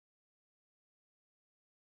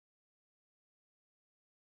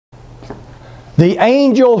the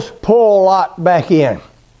angels pull Lot back in.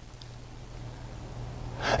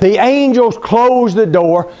 The angels close the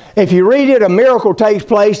door. If you read it, a miracle takes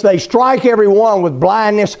place. They strike everyone with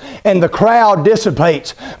blindness and the crowd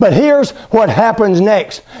dissipates. But here's what happens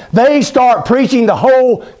next. They start preaching the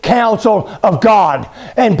whole counsel of God.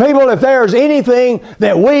 And people, if there's anything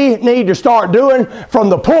that we need to start doing from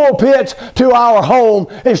the pulpits to our home,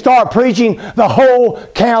 is start preaching the whole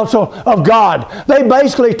counsel of God. They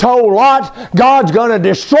basically told Lot, God's going to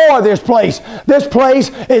destroy this place. This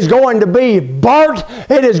place is going to be burnt.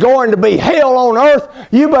 It is going to be hell on earth.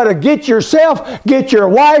 You better get yourself, get your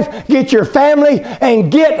wife, get your family,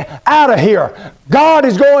 and get out of here. God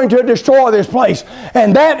is going to destroy this place.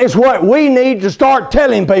 And that is what we need to start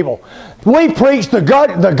telling people. We preach the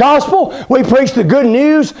gospel. We preach the good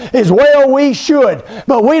news as well we should.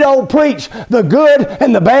 But we don't preach the good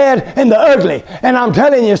and the bad and the ugly. And I'm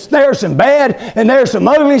telling you, there's some bad and there's some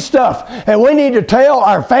ugly stuff. And we need to tell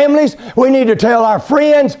our families, we need to tell our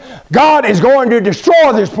friends, God is going to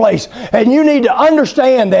destroy this place. And you need to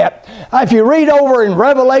understand that. If you read over in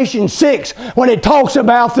Revelation 6, when it talks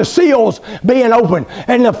about the seals being open,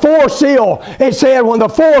 and the fourth seal, it said when the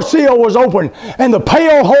fourth seal was open, and the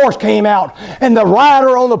pale horse came out, and the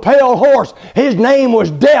rider on the pale horse, his name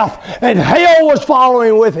was Death, and hell was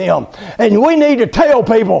following with him. And we need to tell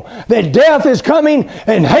people that death is coming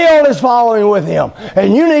and hell is following with him.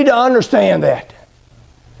 And you need to understand that.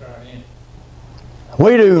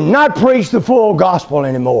 We do not preach the full gospel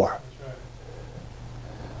anymore.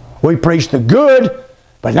 We preach the good,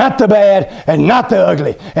 but not the bad and not the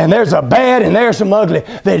ugly. And there's a bad and there's some ugly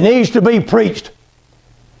that needs to be preached.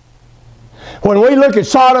 When we look at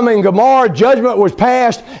Sodom and Gomorrah, judgment was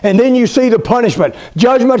passed, and then you see the punishment,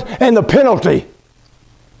 judgment and the penalty.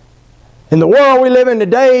 In the world we live in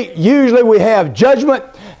today, usually we have judgment,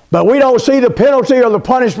 but we don't see the penalty or the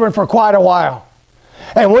punishment for quite a while.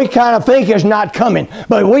 And we kind of think it's not coming,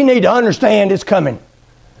 but we need to understand it's coming.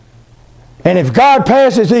 And if God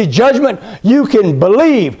passes His judgment, you can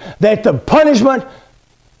believe that the punishment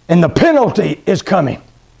and the penalty is coming.